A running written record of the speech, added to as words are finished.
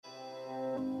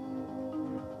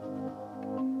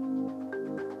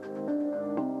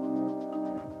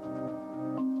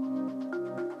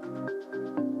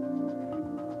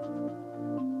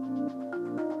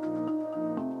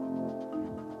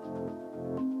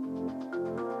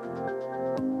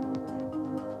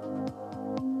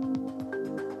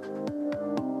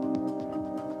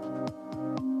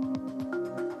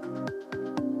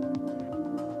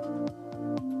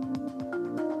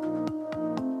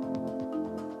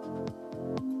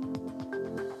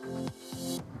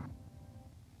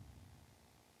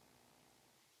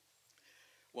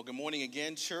Well, good morning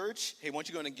again, church. Hey, why don't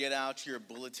you go and get out your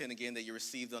bulletin again that you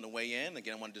received on the way in.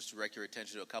 Again, I want to just direct your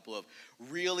attention to a couple of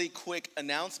really quick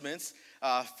announcements.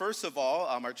 First of all,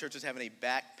 our church is having a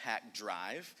backpack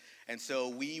drive. And so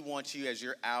we want you, as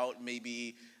you're out,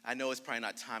 maybe, I know it's probably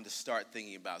not time to start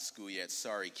thinking about school yet.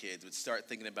 Sorry, kids, but start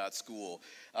thinking about school.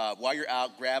 While you're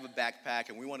out, grab a backpack,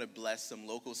 and we want to bless some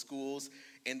local schools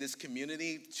in this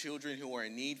community, children who are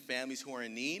in need, families who are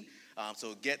in need.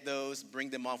 So get those, bring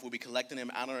them off. We'll be collecting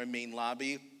them out on our main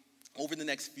lobby over the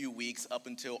next few weeks up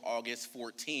until August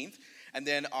 14th. And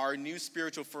then our new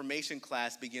spiritual formation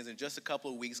class begins in just a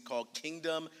couple of weeks called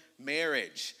Kingdom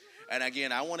Marriage. And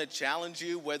again, I want to challenge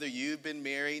you, whether you've been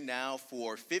married now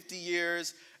for 50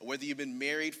 years, or whether you've been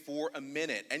married for a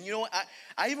minute. And you know what?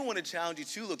 I even want to challenge you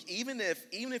too. Look, even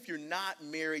if you're not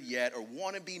married yet or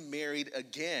want to be married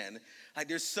again,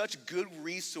 there's such good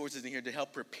resources in here to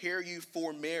help prepare you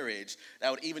for marriage that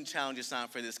I would even challenge you to sign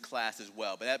up for this class as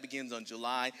well. But that begins on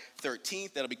July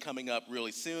 13th. That'll be coming up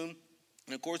really soon.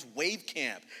 And of course, Wave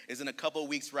Camp is in a couple of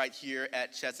weeks right here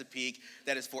at Chesapeake.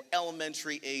 That is for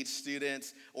elementary age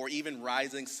students or even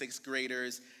rising sixth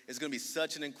graders. It's going to be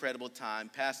such an incredible time.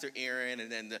 Pastor Aaron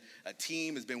and then the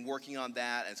team has been working on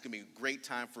that. And it's going to be a great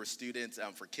time for students,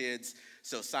 for kids.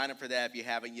 So sign up for that if you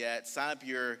haven't yet. Sign up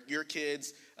your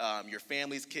kids, your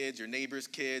family's kids, your neighbor's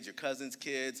kids, your cousin's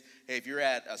kids. Hey, if you're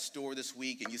at a store this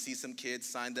week and you see some kids,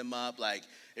 sign them up. Like,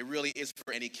 it really is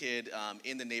for any kid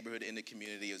in the neighborhood, in the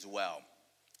community as well.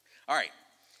 All right,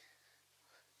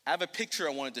 I have a picture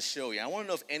I wanted to show you. I want to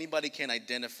know if anybody can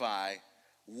identify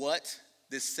what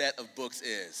this set of books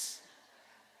is.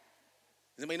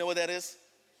 Does anybody know what that is?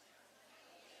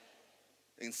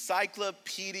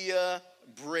 Encyclopedia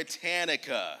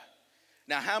Britannica.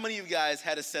 Now, how many of you guys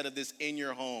had a set of this in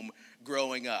your home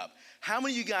growing up? How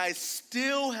many of you guys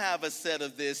still have a set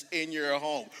of this in your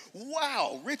home?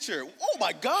 Wow, Richard, oh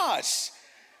my gosh.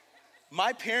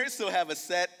 My parents still have a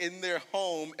set in their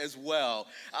home as well.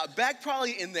 Back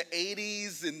probably in the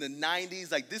 80s, in the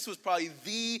 90s, like this was probably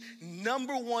the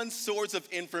number one source of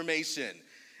information.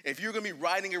 If you're going to be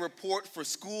writing a report for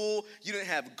school, you didn't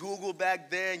have Google back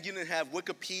then, you didn't have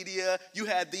Wikipedia, you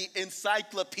had the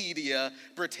Encyclopedia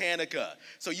Britannica.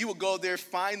 So you would go there,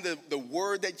 find the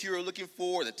word that you were looking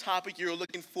for, the topic you were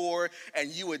looking for, and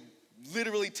you would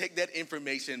literally take that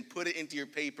information, put it into your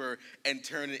paper, and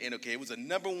turn it in. Okay, it was a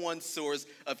number one source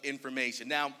of information.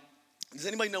 Now, does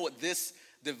anybody know what this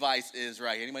device is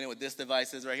right here? Anybody know what this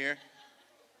device is right here?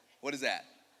 What is that?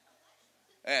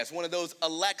 Yeah, it's one of those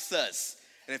Alexas.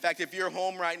 And in fact, if you're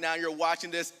home right now, you're watching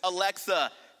this,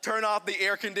 Alexa, turn off the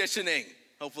air conditioning.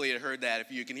 Hopefully you heard that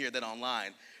if you can hear that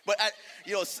online. But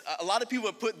a lot of people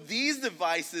have put these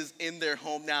devices in their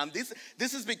home now. And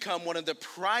this has become one of the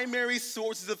primary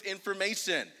sources of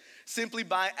information. Simply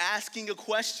by asking a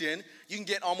question, you can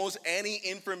get almost any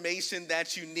information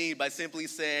that you need by simply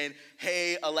saying,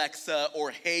 hey, Alexa, or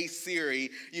hey,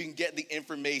 Siri. You can get the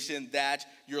information that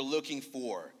you're looking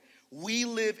for. We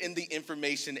live in the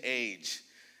information age.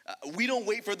 We don't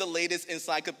wait for the latest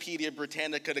Encyclopedia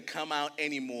Britannica to come out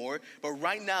anymore, but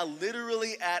right now,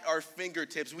 literally at our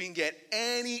fingertips, we can get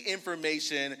any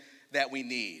information that we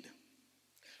need.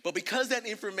 But because that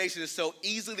information is so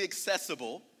easily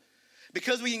accessible,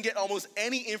 because we can get almost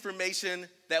any information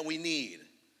that we need,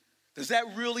 does that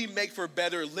really make for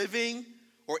better living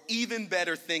or even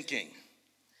better thinking?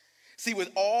 See,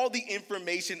 with all the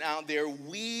information out there,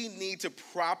 we need to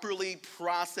properly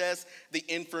process the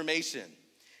information.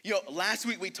 You know, last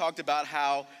week we talked about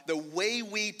how the way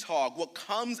we talk, what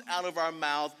comes out of our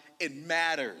mouth, it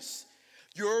matters.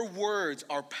 Your words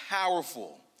are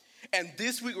powerful. And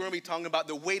this week we're going to be talking about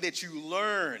the way that you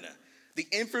learn, the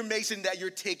information that you're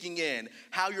taking in,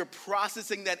 how you're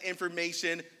processing that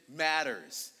information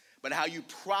matters. But how you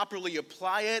properly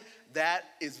apply it, that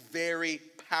is very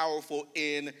powerful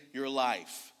in your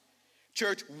life.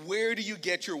 Church, where do you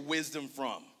get your wisdom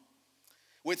from?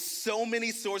 With so many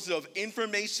sources of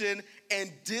information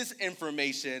and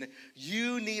disinformation,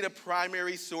 you need a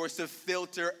primary source to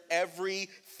filter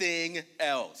everything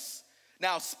else.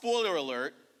 Now, spoiler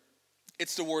alert,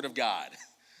 it's the Word of God.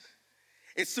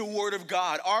 It's the Word of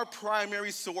God. Our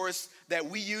primary source that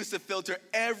we use to filter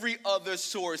every other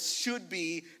source should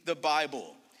be the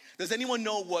Bible. Does anyone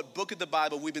know what book of the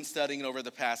Bible we've been studying over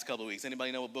the past couple of weeks?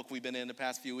 Anybody know what book we've been in the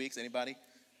past few weeks? Anybody?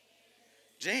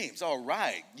 James, all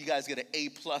right. You guys get an A+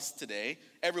 today.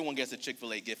 Everyone gets a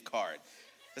Chick-fil-A gift card.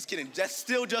 Just kidding. That's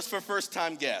still just for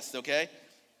first-time guests, okay?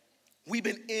 We've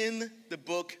been in the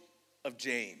book of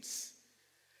James.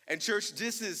 And church,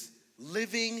 this is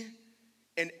living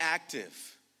and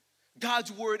active.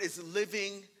 God's word is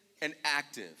living and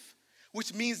active.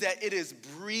 which means that it is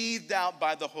breathed out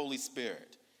by the Holy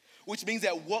Spirit, which means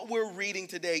that what we're reading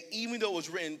today, even though it was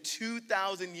written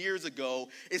 2,000 years ago,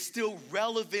 is still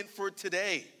relevant for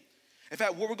today. In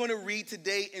fact, what we're going to read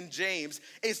today in James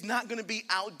is not going to be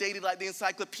outdated like the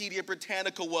Encyclopedia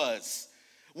Britannica was,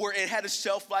 where it had a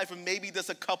shelf life of maybe just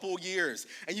a couple years.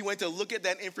 And you went to look at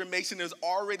that information, there's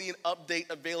already an update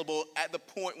available at the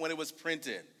point when it was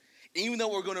printed. Even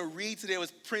though we're going to read today, it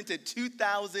was printed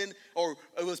 2,000, or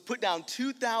it was put down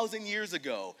 2,000 years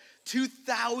ago.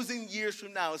 2,000 years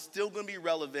from now, it's still going to be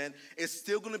relevant. It's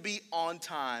still going to be on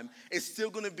time. It's still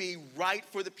going to be right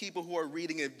for the people who are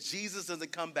reading it if Jesus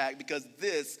doesn't come back, because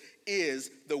this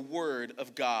is the Word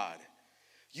of God.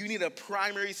 You need a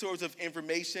primary source of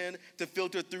information to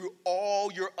filter through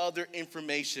all your other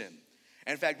information.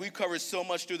 In fact, we've covered so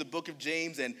much through the book of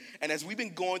James, and as we've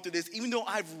been going through this, even though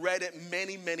I've read it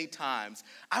many, many times,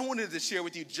 I wanted to share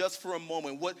with you just for a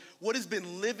moment what has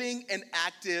been living and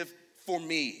active for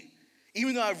me.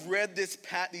 Even though I've read these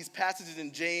passages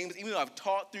in James, even though I've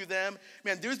taught through them,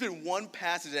 man, there's been one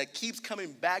passage that keeps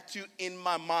coming back to in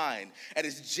my mind, and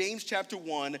it's James chapter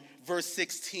 1, verse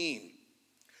 16,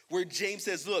 where James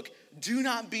says, look, do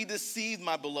not be deceived,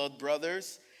 my beloved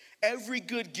brothers. Every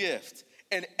good gift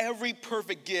and every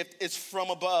perfect gift is from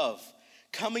above,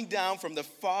 coming down from the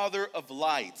Father of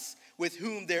lights, with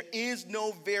whom there is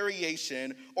no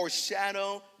variation or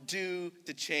shadow due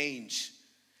to change.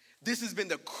 This has been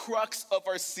the crux of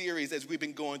our series as we've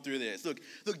been going through this. Look,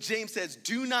 James says,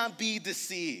 do not be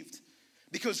deceived,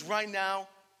 because right now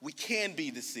we can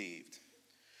be deceived.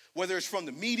 Whether it's from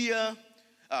the media,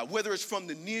 whether it's from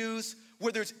the news,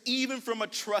 whether it's even from a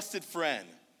trusted friend,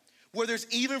 whether it's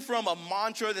even from a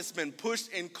mantra that's been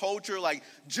pushed in culture, like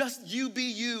just you be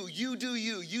you, you do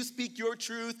you, you speak your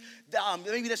truth.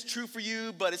 Maybe that's true for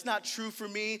you, but it's not true for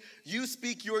me. You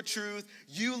speak your truth.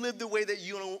 You live the way that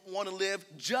you want to live.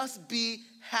 Just be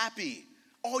happy.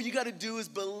 All you got to do is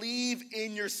believe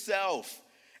in yourself.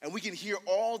 And we can hear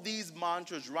all these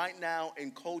mantras right now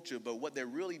in culture, but what they're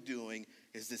really doing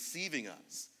is deceiving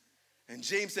us. And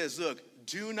James says, look,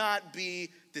 do not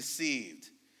be deceived.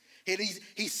 And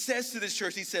he says to this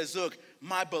church, he says, look,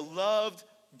 my beloved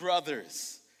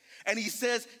brothers. And he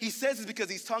says this because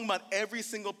he's talking about every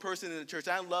single person in the church.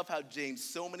 I love how James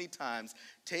so many times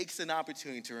takes an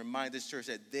opportunity to remind this church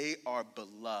that they are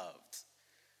beloved.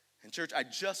 And church, I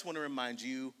just want to remind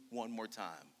you one more time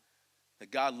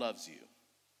that God loves you.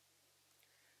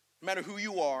 No matter who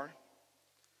you are,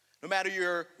 no matter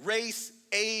your race,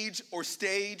 age, or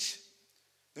stage,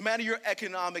 no matter your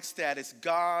economic status,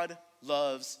 God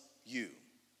loves you.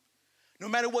 No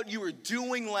matter what you were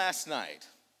doing last night,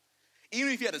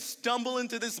 even if you had to stumble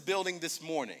into this building this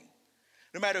morning,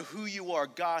 no matter who you are,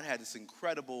 God had this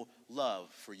incredible love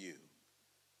for you.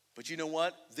 But you know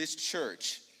what? This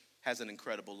church has an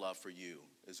incredible love for you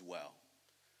as well.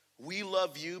 We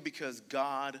love you because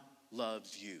God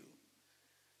loves you.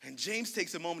 And James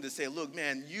takes a moment to say, look,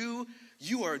 man, you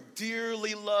are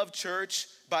dearly loved, church,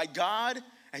 by God,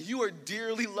 and you are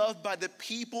dearly loved by the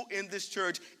people in this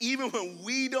church. Even when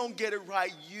we don't get it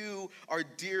right, you are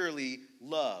dearly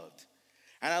loved.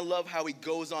 And I love how he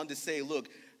goes on to say, look,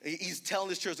 he's telling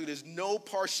this church, look, there's no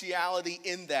partiality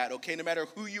in that, okay? No matter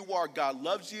who you are, God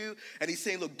loves you. And he's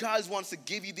saying, look, God wants to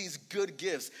give you these good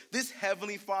gifts. This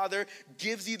Heavenly Father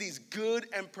gives you these good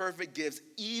and perfect gifts,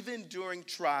 even during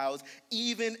trials,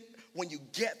 even when you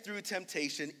get through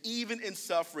temptation, even in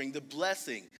suffering. The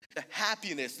blessing, the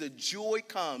happiness, the joy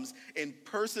comes in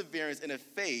perseverance and a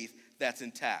faith that's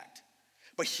intact.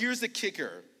 But here's the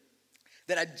kicker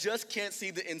that I just can't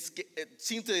seem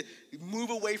to move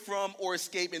away from or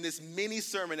escape in this mini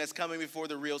sermon that's coming before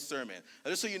the real sermon.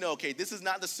 Now, just so you know, okay, this is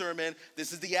not the sermon.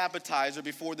 This is the appetizer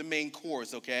before the main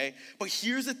course, okay? But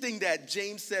here's the thing that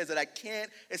James says that I can't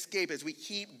escape as we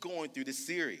keep going through this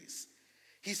series.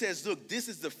 He says, look, this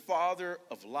is the Father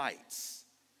of lights.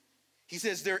 He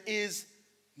says there is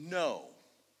no,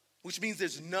 which means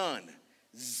there's none,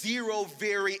 zero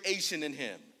variation in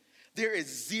him. There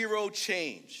is zero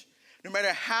change. No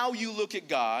matter how you look at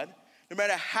God, no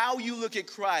matter how you look at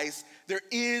Christ, there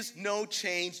is no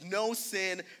change, no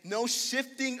sin, no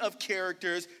shifting of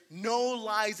characters, no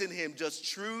lies in him, just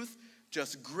truth,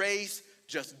 just grace,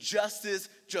 just justice,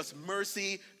 just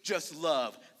mercy, just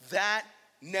love. That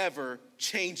never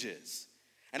changes.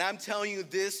 And I'm telling you, in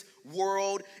this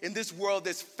world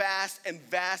that's fast and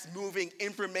vast moving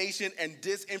information and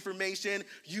disinformation,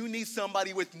 you need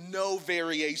somebody with no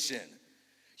variation.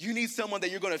 You need someone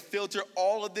that you're going to filter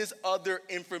all of this other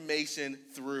information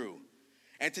through.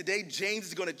 And today, James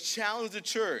is going to challenge the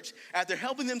church after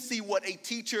helping them see what a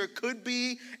teacher could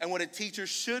be and what a teacher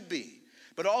should be.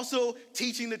 But also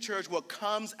teaching the church what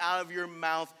comes out of your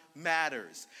mouth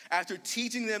matters. After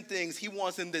teaching them things, he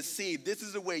wants them to see this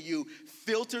is the way you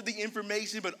filter the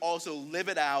information, but also live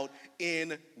it out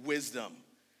in wisdom.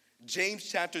 James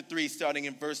chapter 3, starting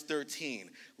in verse 13.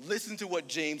 Listen to what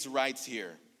James writes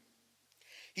here.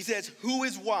 He says, "Who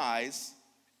is wise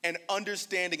and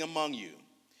understanding among you?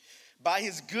 By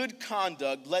his good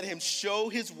conduct, let him show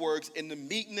his works in the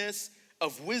meekness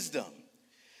of wisdom.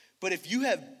 But if you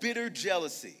have bitter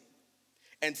jealousy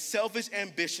and selfish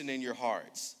ambition in your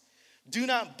hearts, do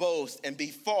not boast and be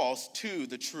false to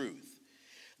the truth.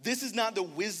 This is not the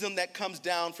wisdom that comes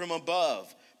down from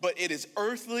above, but it is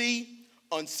earthly,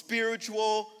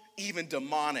 unspiritual, even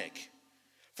demonic.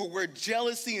 For where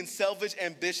jealousy and selfish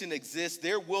ambition exist,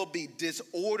 there will be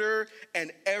disorder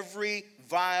and every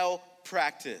vile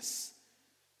practice.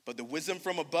 But the wisdom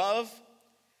from above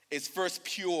is first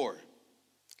pure,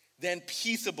 then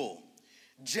peaceable,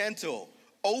 gentle,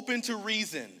 open to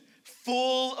reason,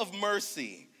 full of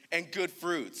mercy and good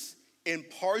fruits,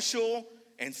 impartial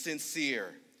and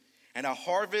sincere. And a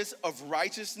harvest of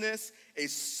righteousness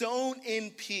is sown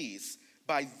in peace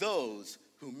by those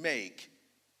who make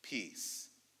peace."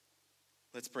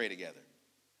 Let's pray together.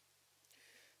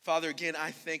 Father, again,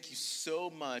 I thank you so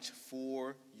much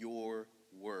for your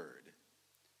word.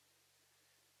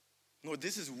 Lord,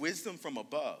 this is wisdom from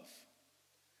above.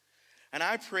 And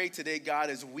I pray today, God,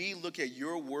 as we look at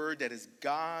your word that is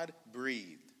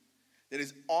God-breathed, that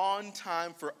is on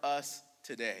time for us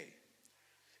today.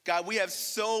 God, we have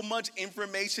so much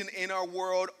information in our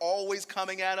world always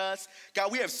coming at us.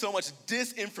 God, we have so much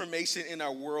disinformation in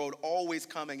our world always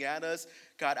coming at us.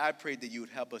 God, I pray that you would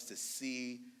help us to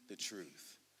see the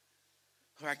truth.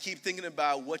 Lord, I keep thinking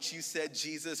about what you said,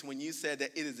 Jesus, when you said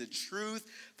that it is a truth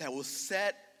that will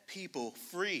set people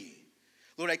free.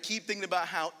 Lord, I keep thinking about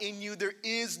how in you there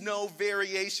is no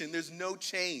variation, there's no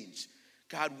change.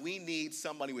 God, we need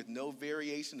somebody with no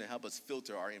variation to help us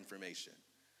filter our information.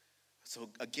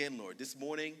 So again, Lord, this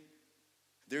morning,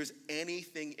 if there's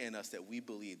anything in us that we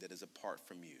believe that is apart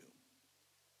from you,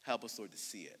 help us, Lord, to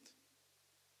see it.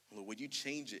 Lord, would you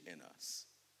change it in us?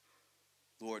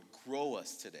 Lord, grow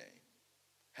us today.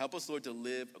 Help us, Lord, to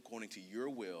live according to your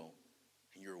will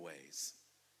and your ways.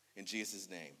 In Jesus'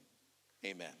 name,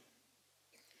 amen.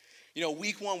 You know,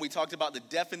 week one, we talked about the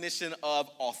definition of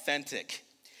authentic.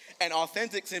 And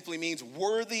authentic simply means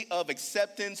worthy of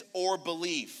acceptance or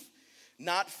belief.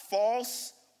 Not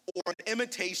false or an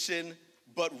imitation,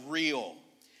 but real.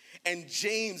 And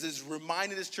James is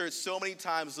reminding this church so many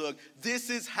times, look, this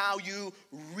is how you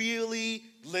really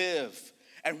live.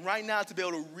 And right now, to be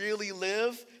able to really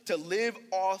live, to live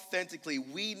authentically,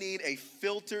 we need a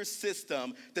filter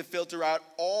system to filter out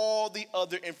all the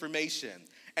other information.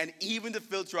 And even to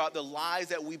filter out the lies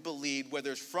that we believe,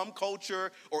 whether it's from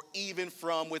culture or even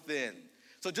from within.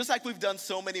 So just like we've done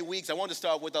so many weeks, I want to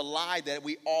start with a lie that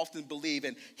we often believe.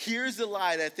 And here's the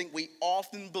lie that I think we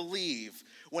often believe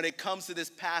when it comes to this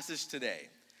passage today.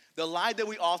 The lie that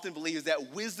we often believe is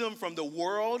that wisdom from the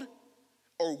world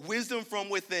or wisdom from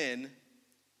within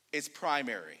is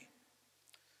primary.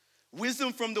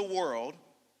 Wisdom from the world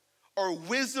or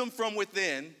wisdom from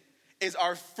within is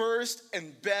our first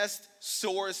and best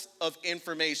source of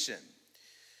information.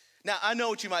 Now, I know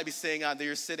what you might be saying out there.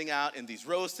 You're sitting out in these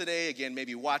rows today, again,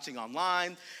 maybe watching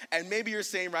online, and maybe you're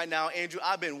saying right now, Andrew,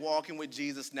 I've been walking with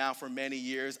Jesus now for many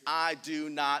years. I do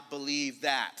not believe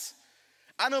that.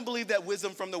 I don't believe that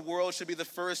wisdom from the world should be the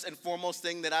first and foremost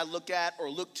thing that I look at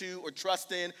or look to or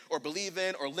trust in or believe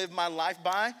in or live my life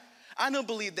by. I don't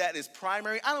believe that is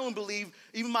primary. I don't believe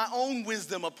even my own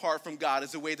wisdom apart from God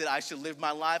is the way that I should live my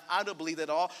life. I don't believe that at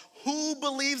all. Who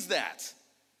believes that?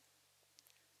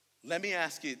 Let me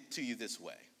ask it to you this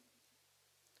way.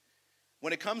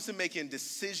 When it comes to making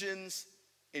decisions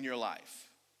in your life,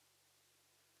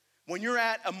 when you're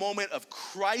at a moment of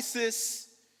crisis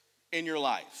in your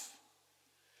life,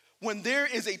 when there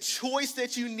is a choice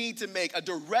that you need to make, a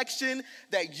direction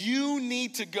that you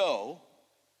need to go,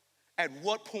 at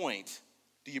what point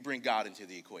do you bring God into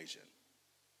the equation?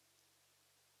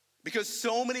 Because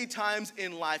so many times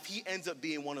in life, he ends up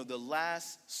being one of the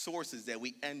last sources that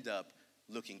we end up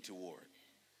looking toward.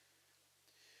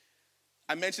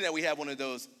 I mentioned that we have one of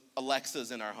those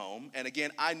Alexas in our home. And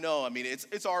again, I know,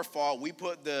 it's our fault. We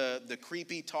put the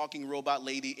creepy talking robot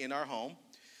lady in our home.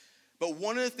 But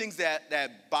one of the things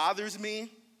that bothers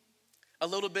me a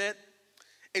little bit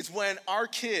is when our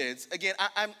kids, again,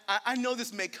 I know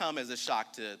this may come as a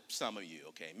shock to some of you,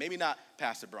 okay? Maybe not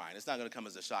Pastor Brian. It's not going to come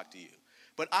as a shock to you.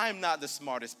 But I am not the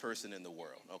smartest person in the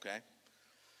world, okay?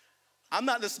 I'm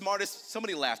not the smartest.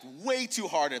 Somebody laughed way too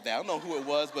hard at that. I don't know who it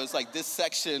was, but it's like this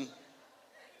section.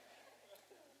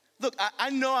 Look, I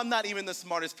know I'm not even the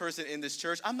smartest person in this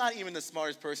church. I'm not even the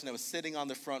smartest person that was sitting on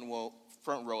the front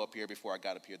row up here before I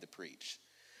got up here to preach.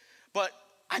 But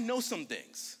I know some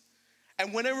things.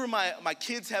 And whenever my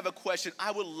kids have a question,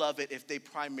 I would love it if they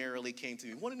primarily came to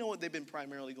me. Want to know what they've been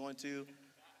primarily going to?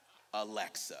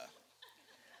 Alexa.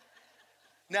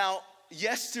 Now,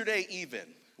 yesterday even,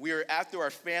 after our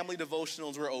family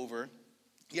devotionals were over,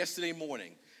 yesterday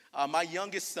morning, my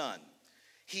youngest son,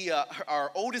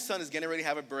 our oldest son is getting ready to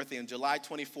have a birthday on July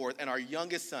 24th, and our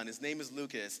youngest son, his name is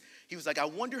Lucas, he was like, I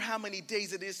wonder how many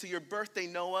days it is to your birthday,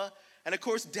 Noah. And of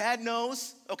course, Dad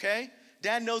knows, okay?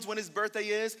 Dad knows when his birthday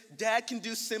is. Dad can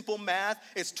do simple math.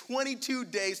 It's 22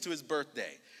 days to his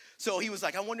birthday. So he was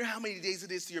like, I wonder how many days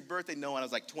it is to your birthday, Noah. And I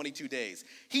was like, 22 days.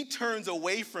 He turns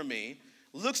away from me,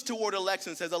 looks toward Alexa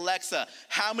and says, Alexa,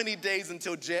 how many days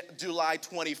until July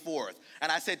 24th?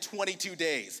 And I said, 22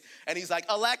 days. And he's like,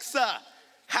 Alexa,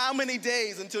 how many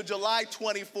days until July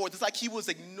 24th? It's like he was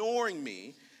ignoring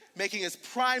me, making his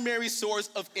primary source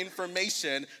of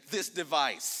information this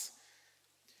device.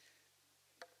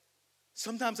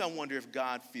 Sometimes I wonder if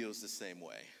God feels the same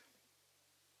way.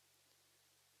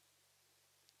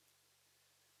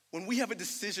 When we have a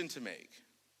decision to make,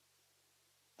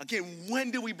 again, when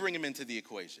do we bring him into the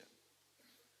equation?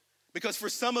 Because for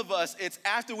some of us, it's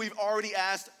after we've already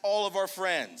asked all of our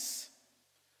friends.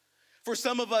 For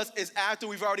some of us, it's after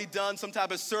we've already done some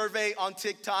type of survey on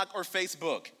TikTok or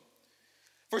Facebook.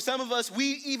 For some of us,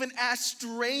 we even ask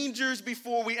strangers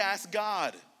before we ask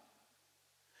God.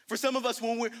 For some of us,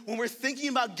 when we're thinking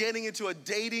about getting into a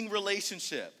dating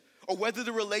relationship or whether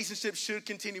the relationship should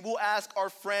continue, we'll ask our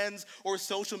friends or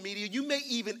social media. You may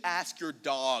even ask your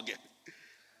dog,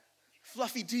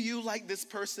 Fluffy, do you like this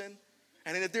person?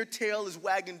 And if their tail is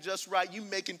wagging just right, you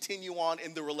may continue on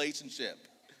in the relationship.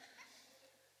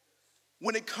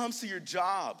 When it comes to your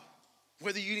job,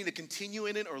 whether you need to continue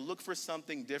in it or look for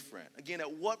something different, again,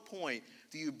 at what point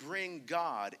do you bring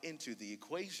God into the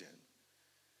equation?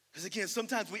 Because again,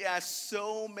 sometimes we ask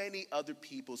so many other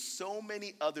people, so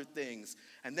many other things,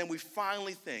 and then we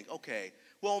finally think, okay,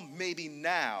 well, maybe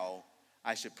now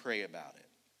I should pray about it.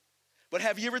 But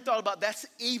have you ever thought about that's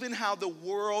even how the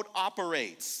world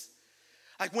operates?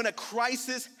 Like when a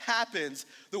crisis happens,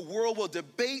 the world will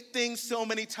debate things so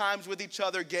many times with each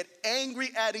other, get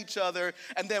angry at each other,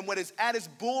 and then when it's at its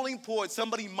boiling point,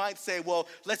 somebody might say, well,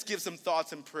 let's give some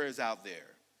thoughts and prayers out there.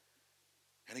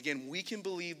 And again, we can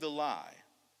believe the lie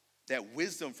that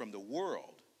wisdom from the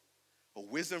world or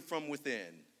wisdom from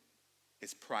within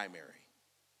is primary.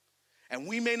 And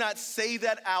we may not say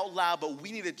that out loud, but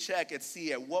we need to check and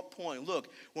see at what point, look,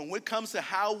 when it comes to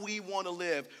how we want to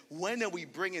live, when are we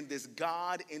bringing this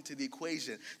God into the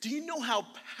equation? Do you know how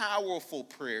powerful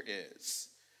prayer is?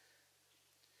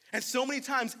 And so many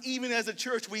times, even as a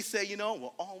church, we say,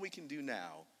 well, all we can do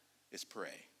now is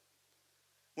pray.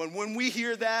 When we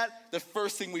hear that, the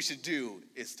first thing we should do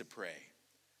is to pray.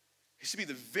 It should be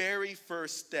the very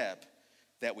first step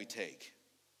that we take.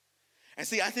 And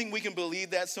see, I think we can believe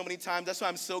that so many times. That's why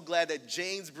I'm so glad that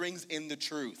James brings in the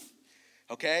truth,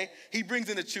 okay? He brings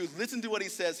in the truth. Listen to what he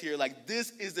says here, like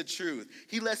this is the truth.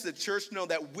 He lets the church know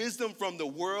that wisdom from the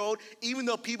world, even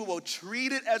though people will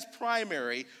treat it as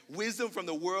primary, wisdom from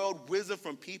the world, wisdom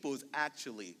from people is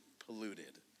actually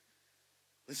polluted.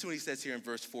 Listen to what he says here in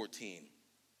verse 14.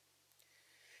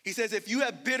 He says, if you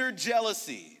have bitter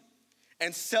jealousy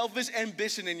and selfish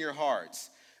ambition in your hearts,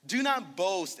 do not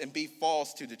boast and be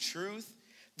false to the truth.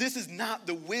 This is not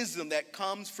the wisdom that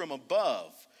comes from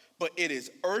above, but it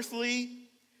is earthly,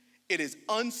 it is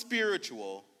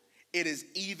unspiritual, it is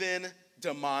even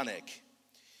demonic.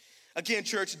 Again,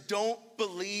 church, don't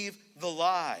believe the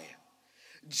lie.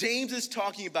 James is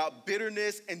talking about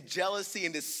bitterness and jealousy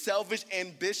and this selfish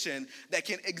ambition that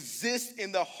can exist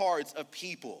in the hearts of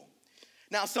people.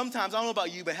 Now, sometimes, I don't know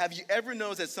about you, but have you ever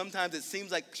noticed that sometimes it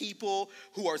seems like people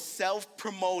who are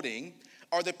self-promoting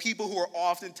are the people who are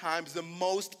oftentimes the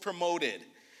most promoted?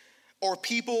 Or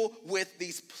people with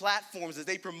these platforms as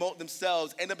they promote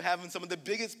themselves end up having some of the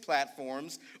biggest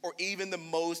platforms or even the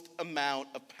most amount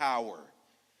of power.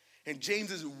 And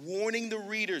James is warning the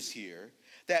readers here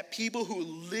that people who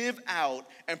live out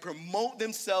and promote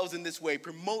themselves in this way,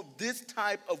 promote this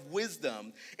type of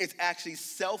wisdom, it's actually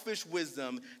selfish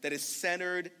wisdom that is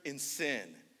centered in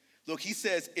sin. Look, he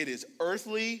says it is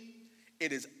earthly,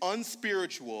 it is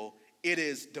unspiritual, it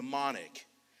is demonic.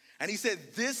 And he said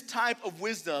this type of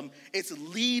wisdom, it's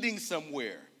leading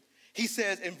somewhere. He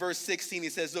says in verse 16, he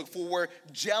says, look, for where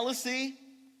jealousy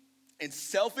and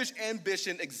selfish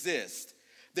ambition exist,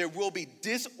 there will be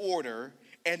disorder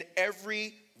and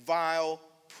every vile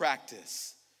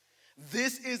practice.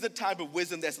 This is the type of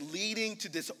wisdom that's leading to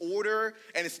disorder,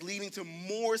 and it's leading to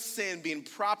more sin being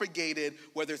propagated,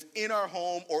 whether it's in our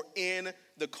home or in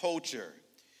the culture.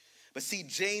 But see,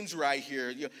 James right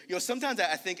here, sometimes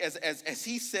I think as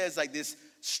he says like this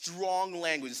strong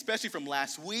language, especially from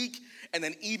last week and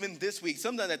then even this week,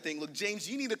 sometimes I think, look, James,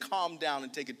 you need to calm down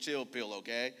and take a chill pill,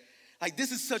 okay? Like,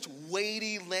 this is such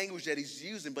weighty language that he's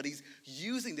using, but he's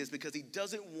using this because he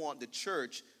doesn't want the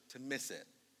church to miss it.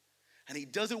 And he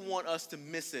doesn't want us to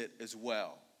miss it as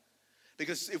well.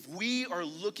 Because if we are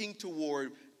looking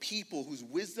toward people whose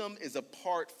wisdom is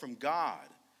apart from God,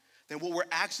 then what we're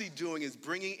actually doing is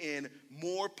bringing in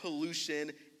more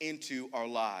pollution into our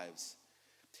lives.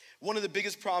 One of the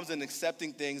biggest problems in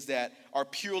accepting things that are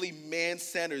purely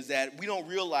man-centered is that we don't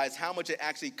realize how much it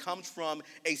actually comes from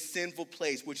a sinful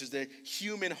place, which is the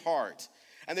human heart.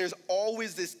 And there's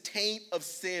always this taint of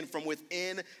sin from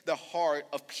within the heart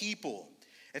of people.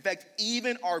 In fact,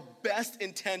 even our best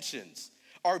intentions,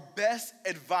 our best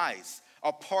advice,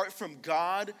 apart from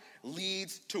God,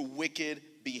 leads to wicked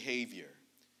behavior.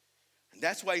 And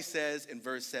that's why he says in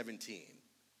verse 17,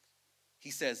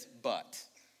 he says, but.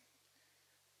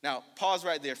 Now, pause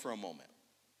right there for a moment.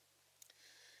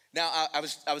 Now, I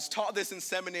was taught this in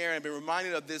seminary, and I've been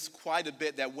reminded of this quite a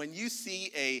bit, that when you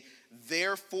see a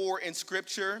therefore in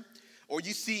Scripture, or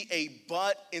you see a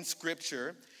but in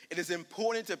Scripture, it is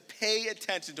important to pay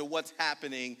attention to what's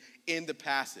happening in the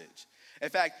passage. In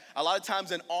fact, a lot of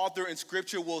times an author in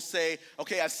Scripture will say,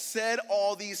 okay, I've said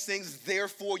all these things,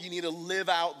 therefore you need to live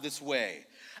out this way.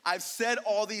 I've said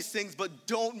all these things, but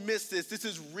don't miss this. This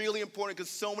is really important because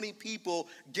so many people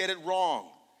get it wrong.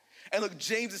 And look,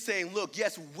 James is saying, look,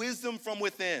 yes, wisdom from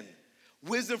within,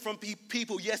 wisdom from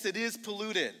people, yes, it is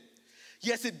polluted.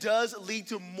 Yes, it does lead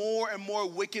to more and more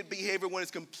wicked behavior when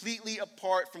it's completely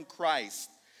apart from Christ.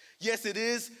 Yes, it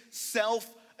is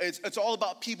it's all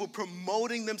about people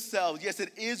promoting themselves. Yes,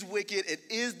 it is wicked, it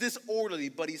is disorderly,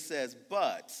 but he says,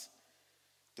 but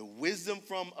the wisdom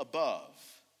from above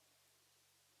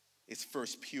is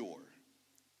first pure,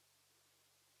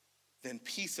 then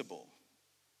peaceable.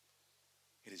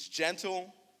 It is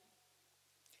gentle.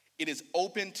 It is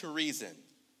open to reason,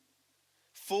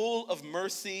 full of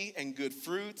mercy and good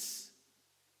fruits.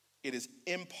 It is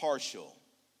impartial.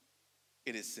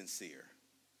 It is sincere.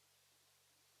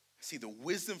 See, the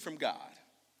wisdom from God,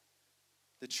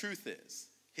 the truth is,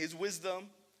 his wisdom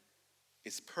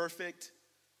is perfect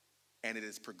and it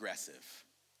is progressive.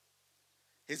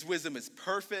 His wisdom is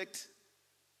perfect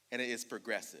and it is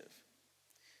progressive.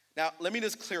 Now, let me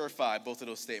just clarify both of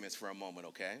those statements for a moment,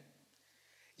 okay?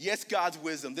 Yes, God's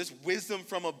wisdom, this wisdom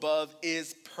from above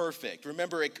is perfect.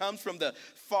 Remember, it comes from the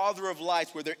Father of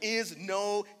lights, where there is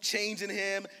no change in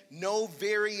him, no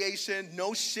variation,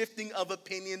 no shifting of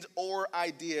opinions or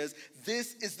ideas.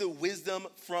 This is the wisdom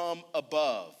from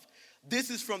above. This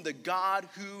is from the God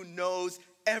who knows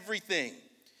everything.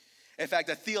 In fact,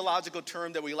 a theological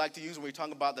term that we like to use when we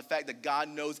talk about the fact that God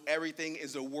knows everything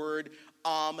is the word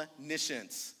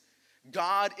omniscience.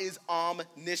 God is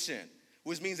omniscient,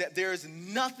 which means that there is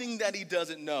nothing that he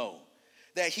doesn't know,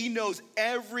 that he knows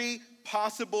every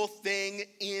possible thing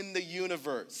in the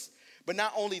universe. But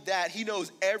not only that, he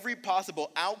knows every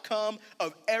possible outcome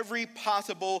of every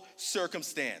possible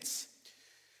circumstance.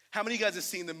 How many of you guys have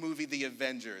seen the movie The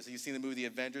Avengers? Have you seen the movie The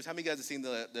Avengers? How many of you guys have seen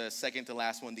the second to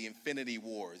last one, The Infinity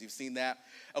Wars? You've seen that?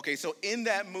 Okay, so in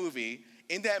that movie,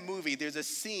 there's a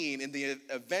scene in the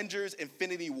Avengers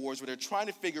Infinity Wars where they're trying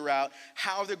to figure out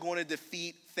how they're going to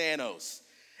defeat Thanos.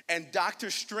 And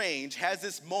Doctor Strange has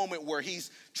this moment where he's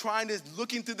trying to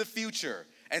look into the future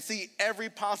and see every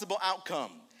possible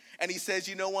outcome. And he says,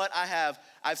 you know what?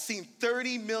 I've seen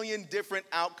 30 million different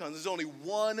outcomes. There's only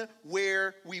one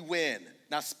where we win.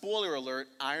 Now, spoiler alert,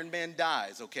 Iron Man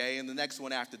dies, okay? And the next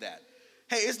one after that.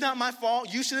 Hey, it's not my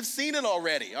fault. You should have seen it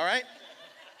already, all right?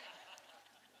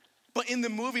 But in the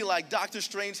movie, like, Doctor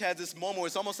Strange has this moment where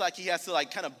it's almost like he has to,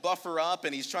 like, kind of buffer up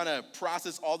and he's trying to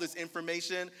process all this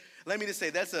information. Let me just say,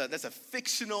 that's a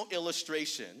fictional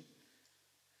illustration.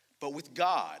 But with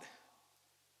God,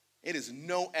 it is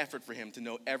no effort for him to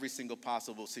know every single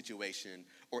possible situation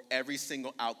or every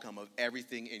single outcome of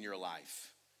everything in your life.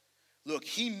 Look,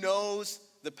 he knows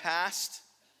the past.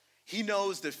 He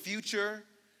knows the future.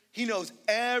 He knows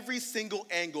every single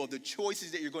angle of the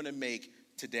choices that you're going to make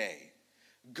today.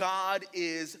 God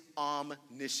is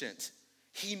omniscient.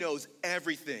 He knows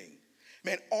everything.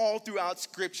 Man, all throughout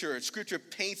Scripture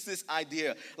paints this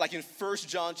idea, like in 1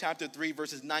 John chapter 3,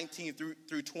 verses 19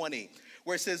 through 20,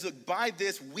 where it says, look, by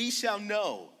this we shall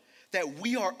know that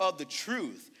we are of the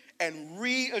truth and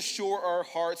reassure our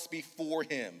hearts before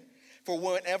him. For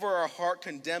whenever our heart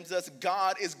condemns us,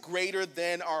 God is greater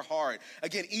than our heart.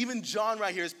 Again, even John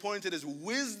right here is pointing to this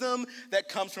wisdom that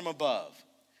comes from above.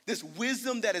 This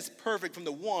wisdom that is perfect from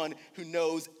the one who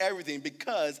knows everything,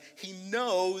 because he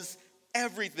knows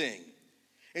everything.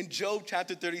 In Job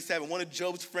chapter 37, one of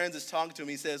Job's friends is talking to him.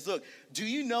 He says, look, do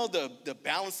you know the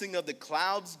balancing of the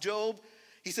clouds, Job?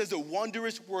 He says the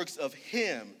wondrous works of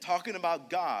him, talking about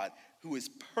God, who is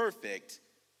perfect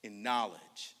in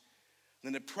knowledge.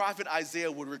 Then the prophet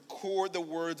Isaiah would record the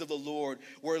words of the Lord,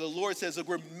 where the Lord says, look,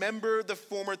 remember the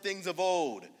former things of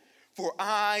old, for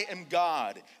I am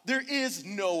God. There is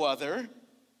no other.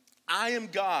 I am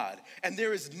God, and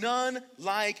there is none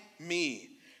like me,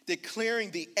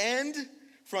 declaring the end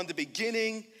from the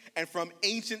beginning and from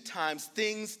ancient times,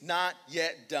 things not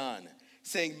yet done,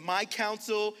 saying, my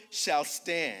counsel shall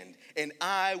stand, and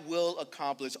I will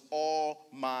accomplish all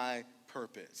my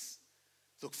purpose.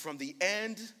 Look, from the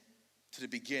end to the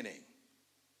beginning,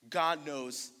 God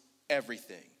knows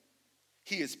everything.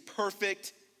 He is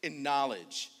perfect in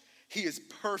knowledge. He is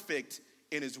perfect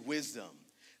in his wisdom.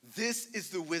 This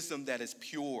is the wisdom that is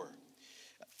pure.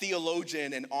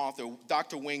 Theologian and author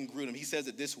Dr. Wayne Grudem, he says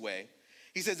it this way.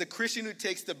 He says, a Christian who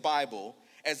takes the Bible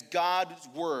as God's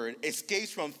word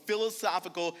escapes from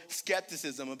philosophical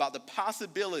skepticism about the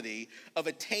possibility of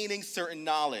attaining certain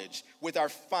knowledge with our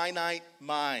finite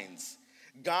minds.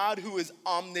 God, who is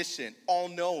omniscient,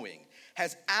 all-knowing,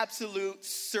 has absolute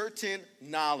certain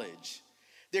knowledge.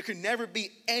 There can never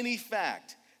be any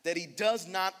fact that he does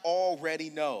not already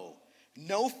know.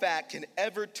 No fact can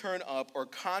ever turn up or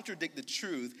contradict the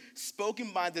truth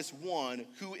spoken by this one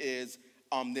who is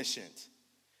omniscient.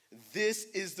 This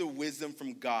is the wisdom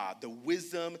from God, the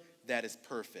wisdom that is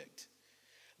perfect.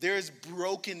 There is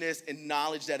brokenness in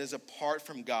knowledge that is apart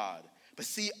from God. But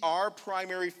see, our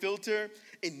primary filter,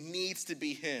 it needs to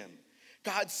be him.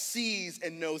 God sees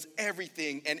and knows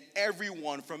everything and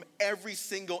everyone from every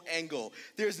single angle.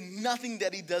 There's nothing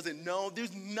that he doesn't know.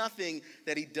 There's nothing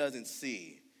that he doesn't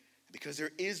see. Because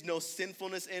there is no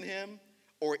sinfulness in him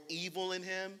or evil in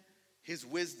him, his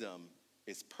wisdom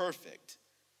is perfect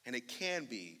and it can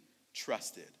be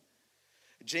trusted.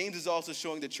 James is also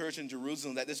showing the church in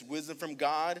Jerusalem that this wisdom from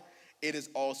God, it is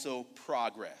also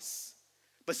progress.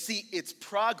 But see, it's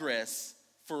progress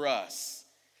for us.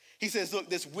 He says, look,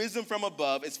 this wisdom from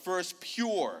above is first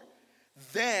pure,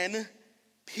 then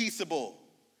peaceable.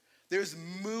 There's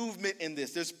movement in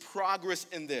this. There's progress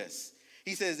in this.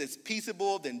 He says it's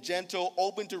peaceable, then gentle,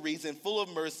 open to reason, full of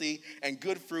mercy and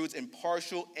good fruits,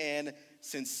 impartial and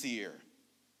sincere.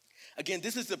 Again,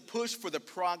 this is the push for the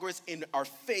progress in our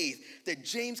faith that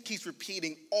James keeps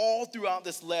repeating all throughout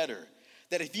this letter.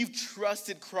 That if you've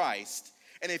trusted Christ,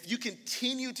 and if you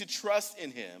continue to trust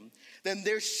in him, then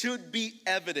there should be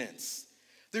evidence.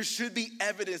 There should be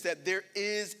evidence that there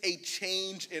is a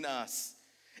change in us.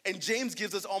 And James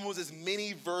gives us almost this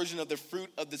mini version of the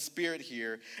fruit of the Spirit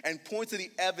here and points to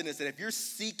the evidence that if you're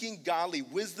seeking godly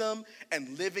wisdom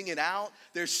and living it out,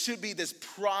 there should be this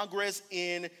progress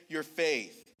in your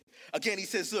faith. Again, he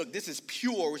says, look, this is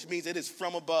pure, which means it is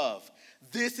from above.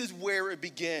 This is where it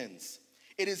begins.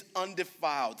 It is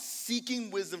undefiled,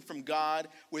 seeking wisdom from God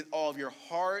with all of your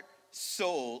heart,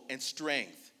 soul, and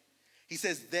strength. He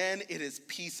says, then it is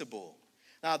peaceable.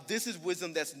 Now, this is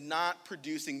wisdom that's not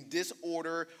producing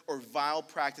disorder or vile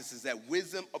practices that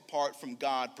wisdom apart from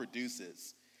God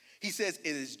produces. He says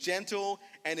it is gentle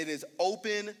and it is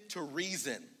open to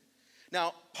reason.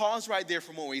 Now, pause right there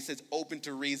for a moment. He says open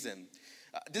to reason.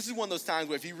 This is one of those times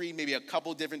where if you read maybe a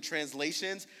couple different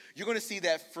translations, you're going to see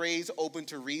that phrase open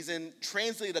to reason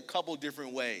translated a couple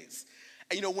different ways.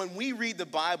 And you know, when we read the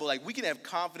Bible, like we can have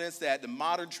confidence that the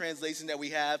modern translation that we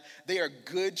have, they are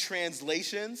good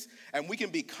translations, and we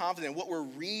can be confident what we're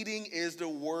reading is the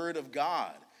Word of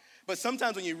God. But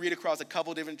sometimes when you read across a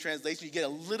couple different translations, you get a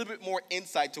little bit more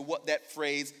insight to what that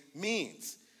phrase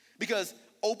means. Because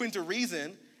open to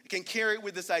reason can carry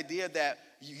with this idea that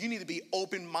you need to be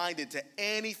open-minded to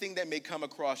anything that may come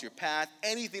across your path,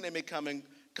 anything that may come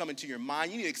into your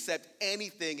mind. You need to accept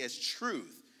anything as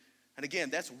truth. And again,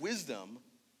 that's wisdom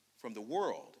from the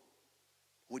world.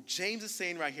 What James is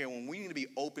saying right here, when we need to be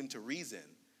open to reason,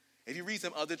 if you read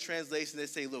some other translations, they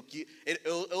say, look,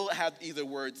 it'll have either the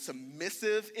word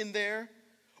submissive in there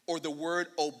or the word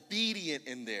obedient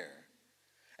in there.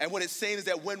 And what it's saying is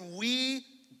that when we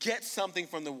get something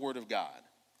from the Word of God,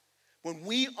 when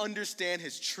we understand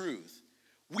his truth,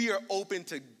 we are open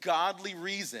to godly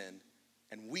reason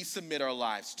and we submit our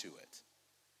lives to it.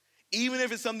 Even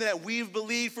if it's something that we've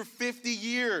believed for 50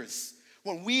 years,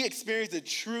 When we experience the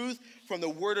truth from the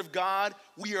Word of God,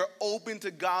 we are open to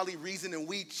godly reason and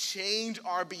we change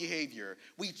our behavior.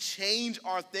 We change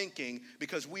our thinking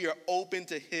because we are open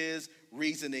to His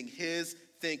reasoning, His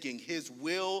thinking, His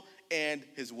will, and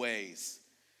His ways.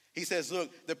 He says, look,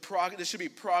 there should be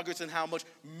progress in how much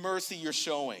mercy you're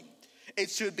showing. It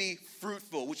should be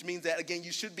fruitful, which means that, again,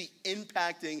 you should be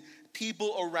impacting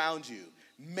people around you,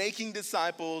 making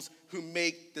disciples who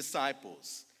make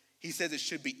disciples. He says it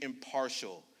should be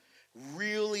impartial.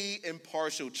 Really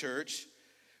impartial, church.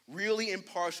 Really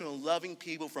impartial and loving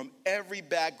people from every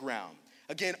background.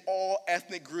 Again, all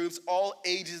ethnic groups, all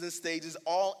ages and stages,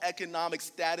 all economic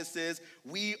statuses.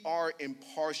 We are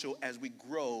impartial as we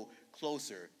grow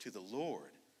closer to the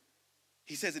Lord.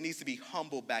 He says it needs to be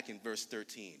humble back in verse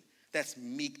 13. That's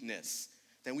meekness.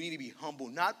 Then we need to be humble,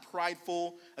 not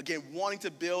prideful. Again, wanting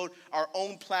to build our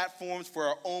own platforms for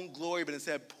our own glory, but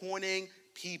instead pointing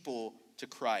people to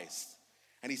Christ.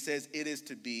 And he says it is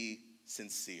to be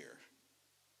sincere.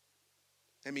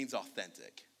 That means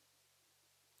authentic.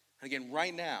 And again,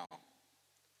 right now,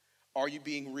 are you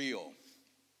being real?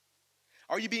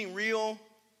 Are you being real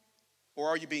or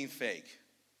are you being fake?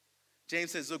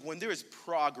 James says, look, when there is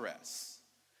progress,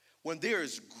 when there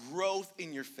is growth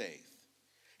in your faith,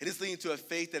 it is leading to a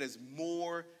faith that is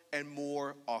more and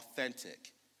more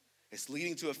authentic. It's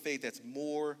leading to a faith that's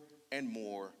more and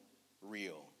more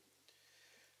real.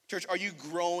 Church, are you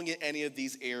growing in any of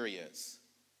these areas?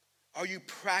 Are you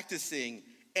practicing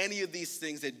any of these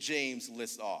things that James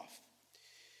lists off?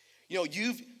 You know,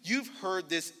 you've heard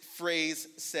this phrase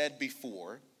said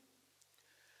before,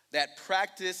 that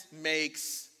practice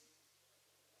makes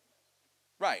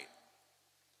right.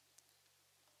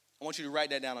 I want you to write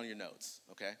that down on your notes,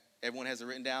 okay? Everyone has it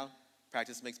written down?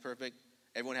 Practice makes perfect?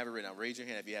 Everyone have it written down. Raise your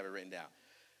hand if you have it written down.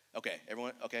 Okay,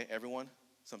 everyone?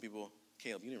 Some people,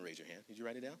 Caleb, you didn't raise your hand. Did you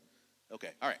write it down? Okay,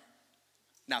 all right.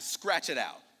 Now scratch it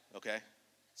out, okay?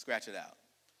 Scratch it out.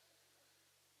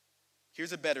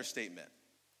 Here's a better statement.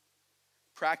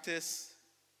 Practice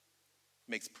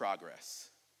makes progress.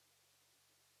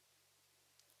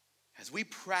 As we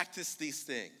practice these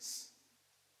things,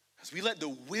 as we let the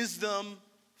wisdom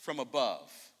from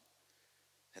above,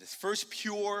 that is first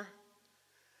pure,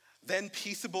 then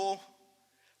peaceable,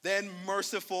 then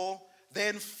merciful,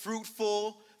 then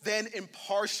fruitful, then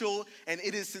impartial, and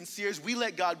it is sincere. As we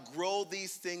let God grow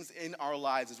these things in our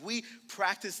lives, as we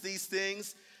practice these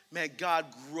things, man, God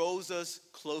grows us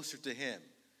closer to Him.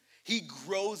 He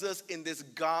grows us in this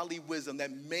godly wisdom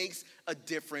that makes a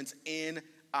difference in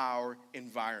our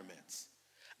environments.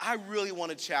 I really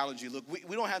want to challenge you. Look,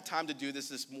 we don't have time to do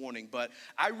this morning, but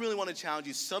I really want to challenge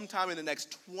you sometime in the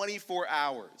next 24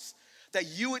 hours that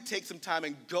you would take some time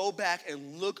and go back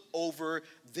and look over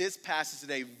this passage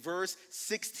today, verse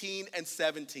 16 and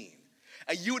 17.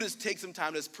 And you would just take some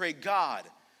time to just pray, God,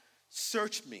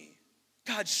 search me.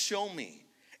 God, show me.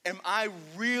 Am I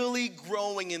really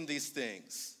growing in these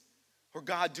things? Or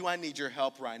God, do I need your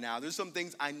help right now? There's some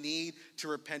things I need to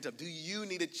repent of. Do you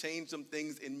need to change some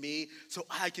things in me so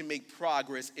I can make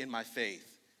progress in my faith?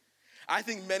 I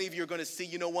think many of you are going to see,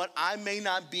 you know what? I may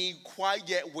not be quite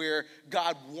yet where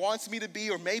God wants me to be,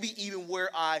 or maybe even where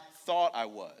I thought I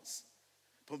was.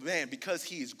 But man, because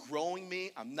He is growing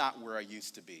me, I'm not where I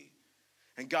used to be.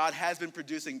 And God has been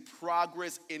producing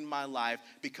progress in my life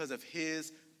because of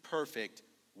His perfect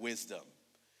wisdom.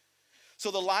 So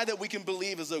the lie that we can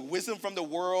believe is that wisdom from the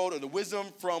world or the wisdom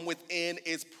from within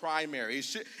is primary.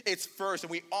 It's first, and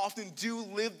we often do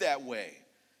live that way.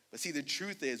 But see, the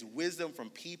truth is wisdom from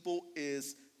people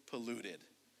is polluted.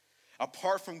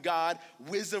 Apart from God,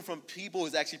 wisdom from people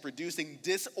is actually producing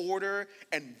disorder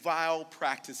and vile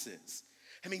practices.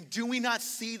 I mean, do we not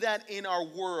see that in our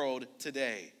world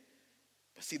today?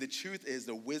 But see, the truth is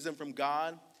the wisdom from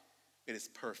God, it is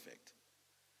perfect.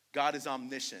 God is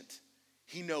omniscient.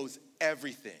 He knows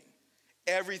everything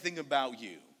about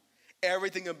you,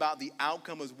 everything about the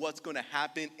outcome of what's going to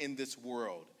happen in this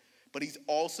world. But He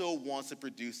also wants to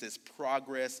produce this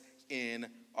progress in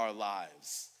our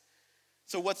lives.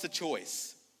 So what's the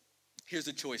choice? Here's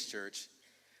the choice, church.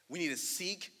 We need to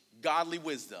seek godly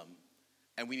wisdom,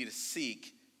 and we need to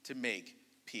seek to make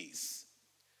peace.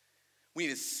 We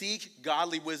need to seek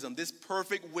godly wisdom. This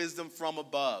perfect wisdom from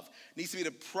above needs to be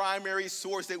the primary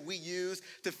source that we use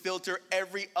to filter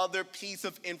every other piece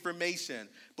of information.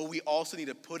 But we also need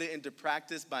to put it into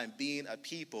practice by being a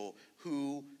people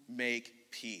who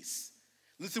make peace.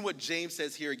 Listen to what James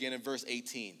says here again in verse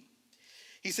 18.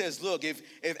 He says, look, if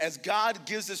as God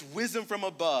gives us wisdom from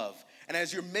above, And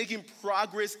as you're making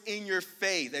progress in your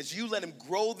faith, as you let him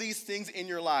grow these things in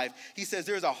your life, he says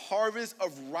there's a harvest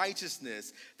of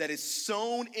righteousness that is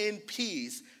sown in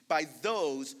peace by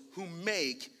those who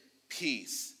make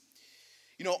peace.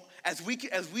 You know, as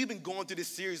we've been going through this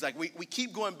series, like we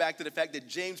keep going back to the fact that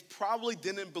James probably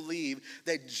didn't believe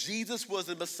that Jesus was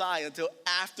the Messiah until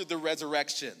after the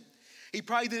resurrection. He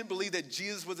probably didn't believe that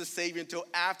Jesus was the Savior until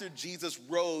after Jesus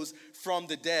rose from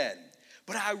the dead.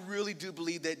 But I really do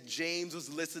believe that James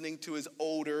was listening to his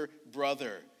older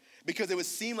brother, because it would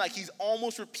seem like he's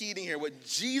almost repeating here what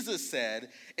Jesus said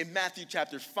in Matthew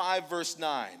chapter 5, verse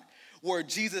 9, where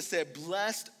Jesus said,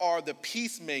 "Blessed are the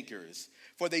peacemakers,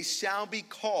 for they shall be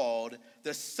called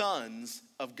the sons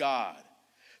of God."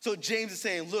 So James is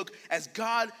saying, look, as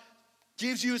God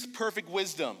gives you his perfect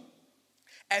wisdom,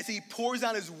 as he pours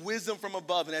out his wisdom from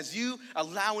above, and as you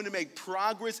allow him to make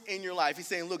progress in your life, he's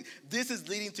saying, look, this is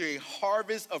leading to a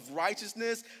harvest of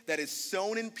righteousness that is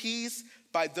sown in peace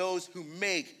by those who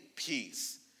make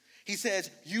peace. He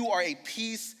says, you are a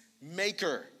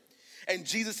peacemaker. And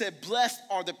Jesus said, blessed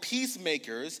are the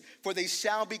peacemakers, for they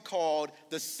shall be called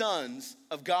the sons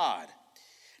of God.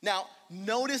 Now,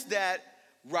 notice that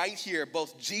right here,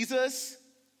 both Jesus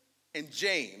and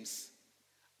James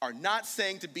are not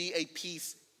saying to be a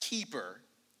peacekeeper.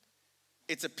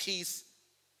 It's a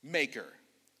peacemaker.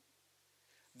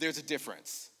 There's a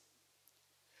difference.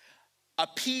 A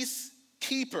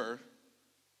peacekeeper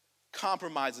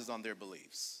compromises on their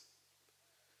beliefs.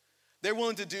 They're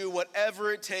willing to do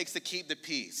whatever it takes to keep the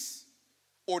peace,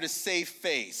 or to save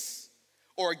face,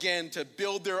 or again, to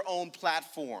build their own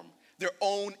platform, their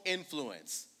own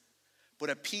influence. But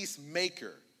a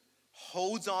peacemaker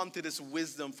holds on to this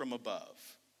wisdom from above.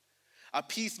 A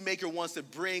peacemaker wants to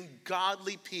bring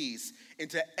godly peace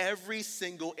into every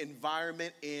single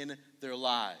environment in their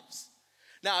lives.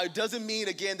 Now, it doesn't mean,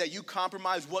 again, that you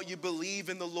compromise what you believe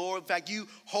in the Lord. In fact, you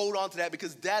hold on to that,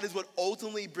 because that is what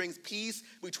ultimately brings peace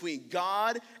between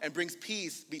God and brings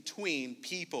peace between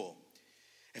people.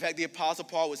 In fact, the Apostle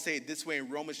Paul would say it this way in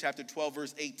Romans chapter 12,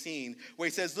 verse 18, where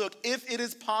he says, look, if it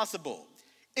is possible,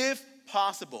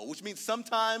 which means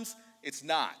sometimes it's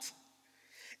not.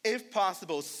 If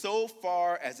possible, so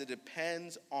far as it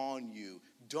depends on you,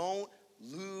 don't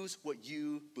lose what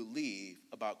you believe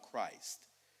about Christ.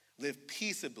 Live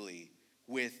peaceably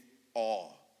with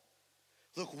all.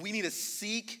 Look, we need to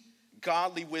seek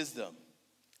godly wisdom.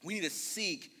 We need to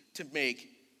seek to make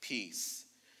peace.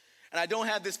 And I don't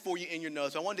have this for you in your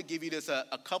notes. I wanted to give you just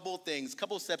a couple of things,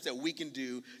 couple of steps that we can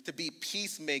do to be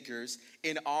peacemakers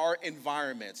in our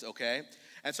environments, okay?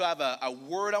 And so I have a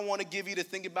word I want to give you to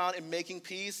think about in making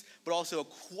peace, but also a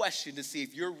question to see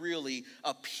if you're really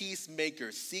a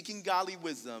peacemaker, seeking godly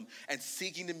wisdom and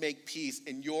seeking to make peace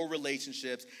in your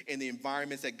relationships, in the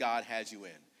environments that God has you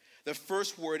in. The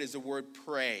first word is the word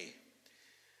pray.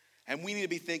 And we need to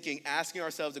be thinking, asking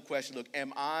ourselves the question, look,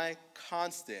 am I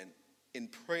constant in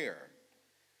prayer?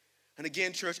 And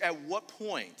again, church, at what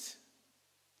point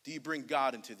do you bring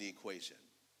God into the equation?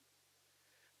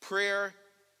 Prayer,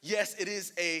 yes, it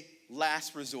is a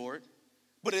last resort,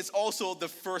 but it's also the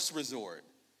first resort.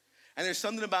 And there's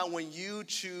something about when you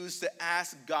choose to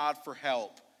ask God for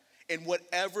help in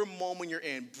whatever moment you're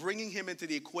in, bringing him into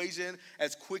the equation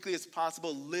as quickly as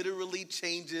possible literally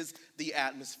changes the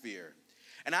atmosphere.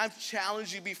 And I've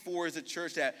challenged you before as a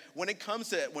church that when it comes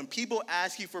to, when people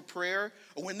ask you for prayer,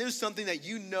 or when there's something that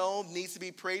you know needs to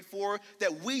be prayed for,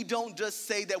 that we don't just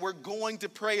say that we're going to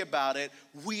pray about it,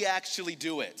 we actually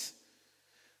do it.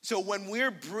 So when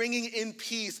we're bringing in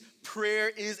peace, prayer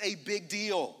is a big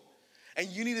deal. And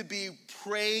you need to be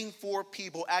praying for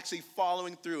people, actually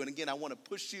following through. And again, I want to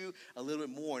push you a little bit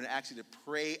more and actually to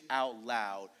pray out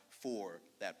loud for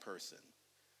that person.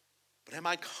 But am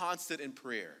I constant in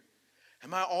prayer?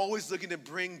 Am I always looking to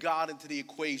bring God into the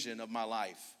equation of my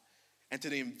life and to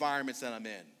the environments that I'm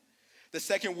in? The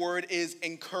second word is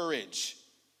encourage.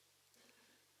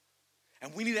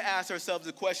 And we need to ask ourselves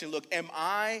the question, look, am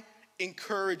I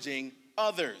encouraging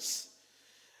others?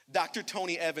 Dr.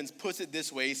 Tony Evans puts it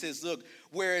this way. He says, look,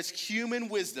 whereas human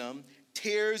wisdom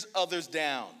tears others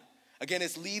down, again,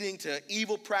 it's leading to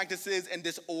evil practices and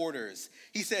disorders.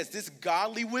 He says this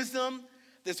godly wisdom,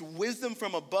 this wisdom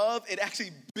from above, it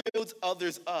actually builds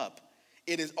others up.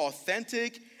 It is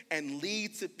authentic and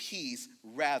leads to peace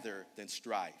rather than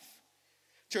strife.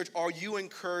 Church, are you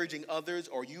encouraging others,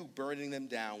 or are you burning them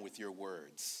down with your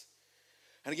words?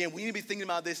 And again, we need to be thinking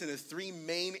about this in the three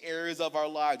main areas of our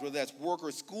lives, whether that's work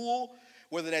or school,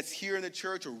 whether that's here in the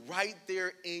church, or right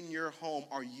there in your home.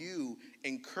 Are you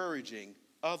encouraging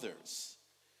others?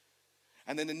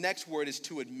 And then the next word is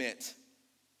to admit.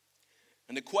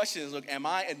 And the question is, look, am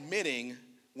I admitting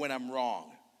when I'm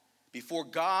wrong, before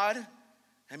God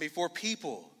and before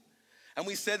people. And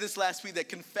we said this last week that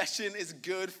confession is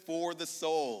good for the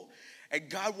soul. And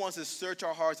God wants to search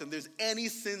our hearts. And if there's any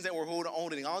sins that we're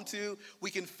holding on to, we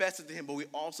confess it to him. But we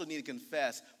also need to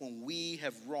confess when we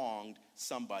have wronged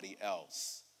somebody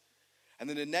else. And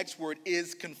then the next word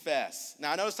is confess.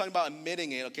 Now, I know it's talking about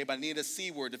admitting it, okay, but I need a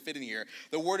C word to fit in here.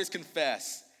 The word is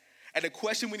confess. And the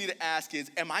question we need to ask is,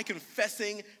 am I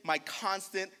confessing my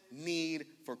constant need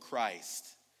for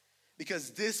Christ?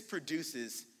 Because this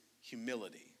produces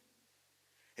humility.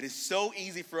 It is so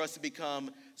easy for us to become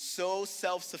so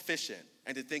self-sufficient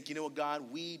and to think, you know what,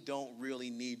 God, we don't really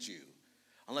need you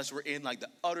unless we're in like the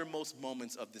uttermost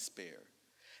moments of despair.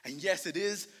 And yes, it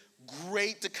is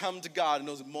great to come to God in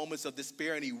those moments of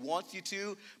despair, and he wants you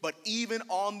to, but even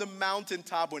on the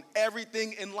mountaintop when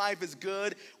everything in life is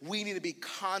good, we need to be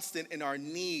constant in our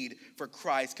need for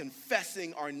Christ,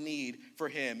 confessing our need for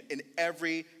him in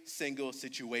every single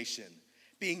situation.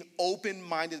 Being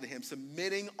open-minded to him,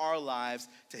 submitting our lives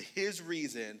to his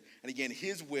reason, and again,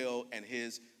 his will and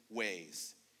his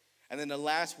ways. And then the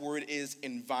last word is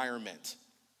environment.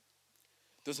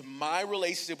 Does my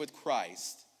relationship with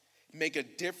Christ make a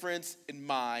difference in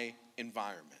my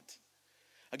environment?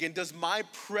 Again, does my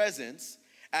presence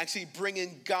actually bring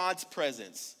in God's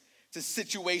presence to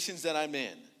situations that I'm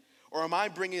in? Or am I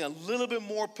bringing a little bit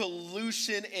more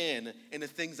pollution in the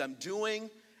things I'm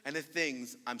doing and the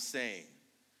things I'm saying?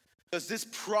 Does this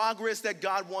progress that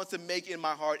God wants to make in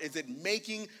my heart, is it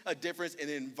making a difference in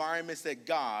the environments that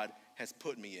God has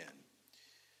put me in?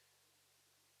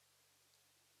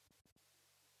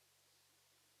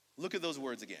 Look at those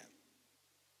words again.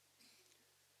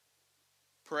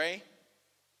 Pray,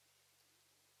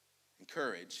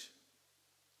 encourage,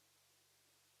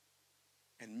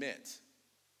 admit,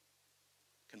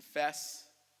 confess,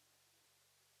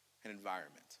 and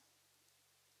environment.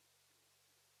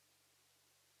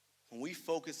 When we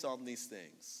focus on these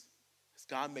things, as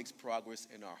God makes progress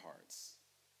in our hearts,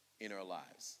 in our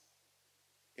lives,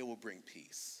 it will bring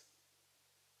peace.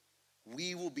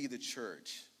 We will be the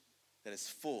church that is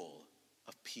full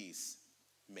of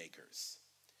peacemakers.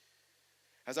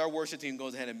 As our worship team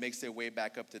goes ahead and makes their way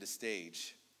back up to the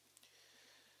stage,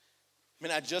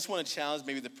 I just want to challenge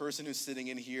maybe the person who's sitting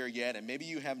in here yet, and maybe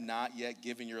you have not yet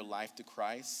given your life to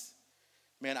Christ.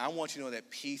 I want you to know that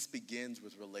peace begins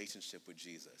with relationship with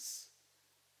Jesus.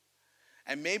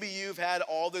 And maybe you've had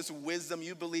all this wisdom,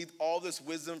 you believed all this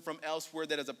wisdom from elsewhere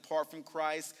that is apart from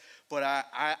Christ, but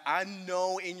I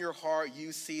know in your heart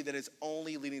you see that it's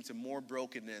only leading to more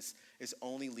brokenness, it's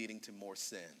only leading to more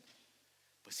sin.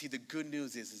 But see, the good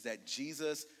news is that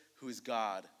Jesus, who is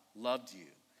God, loved you.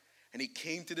 And he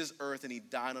came to this earth and he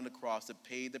died on the cross to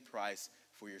pay the price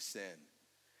for your sin.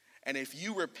 And if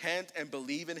you repent and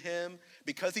believe in him,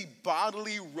 because he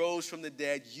bodily rose from the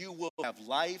dead, you will have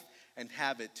life and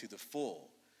have it to the full.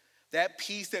 That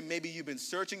peace that maybe you've been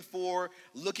searching for,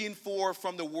 looking for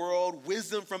from the world,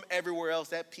 wisdom from everywhere else,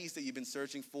 that peace that you've been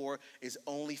searching for is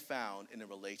only found in a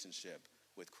relationship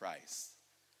with Christ.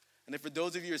 And if for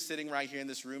those of you who are sitting right here in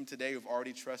this room today who've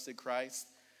already trusted Christ,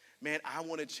 I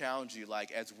want to challenge you,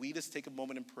 as we just take a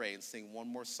moment and pray and sing one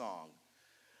more song,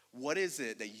 what is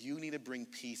it that you need to bring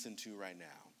peace into right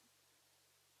now?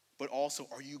 But also,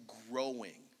 are you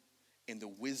growing in the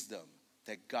wisdom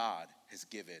that God has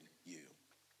given you?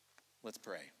 Let's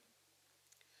pray.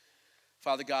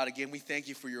 Father God, again, we thank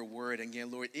you for your word. And again,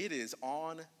 Lord, it is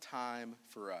on time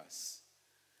for us.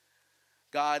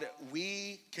 God,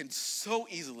 we can so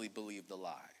easily believe the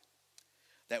lie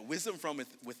that wisdom from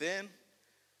within,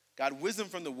 God, wisdom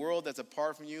from the world that's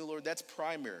apart from you, Lord, that's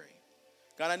primary.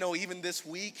 God, I know even this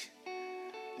week,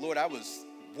 Lord, I was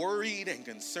worried and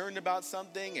concerned about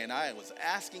something, and I was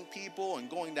asking people and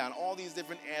going down all these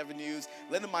different avenues,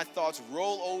 letting my thoughts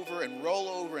roll over and roll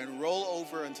over and roll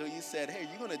over until you said, hey,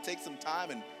 you're going to take some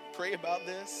time and pray about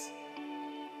this?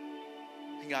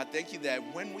 And God, thank you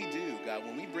that when we do, God,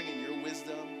 when we bring in your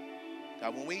wisdom,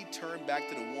 God, when we turn back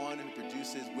to the one who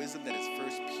produces wisdom that is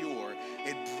first pure,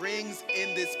 it brings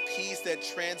in this peace that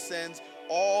transcends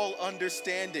all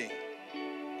understanding.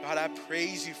 God, I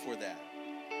praise you for that.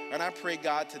 And I pray,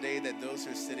 God, today that those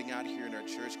who are sitting out here in our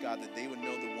church, God, that they would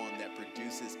know the one that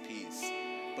produces peace.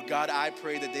 But God, I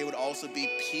pray that they would also be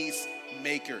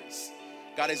peacemakers.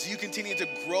 God, as you continue to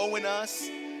grow in us,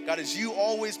 God, as you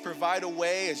always provide a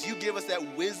way, as you give us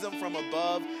that wisdom from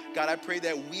above, God, I pray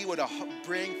that we would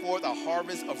bring forth a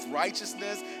harvest of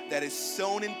righteousness that is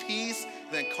sown in peace,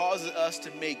 that causes us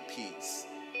to make peace.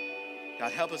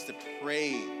 God, help us to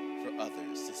pray for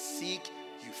others, to seek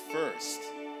you first.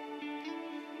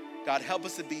 God, help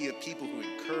us to be a people who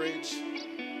encourage.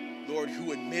 Lord,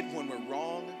 who admit when we're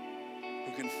wrong,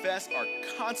 who confess our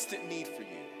constant need for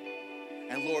you.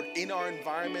 And Lord, in our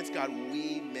environments, God,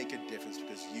 we make a difference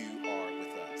because you are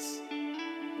with us.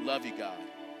 Love you, God.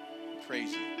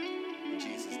 Praise you. In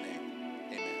Jesus' name,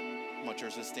 amen. Come on,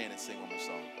 church, let's stand and sing one more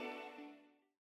song.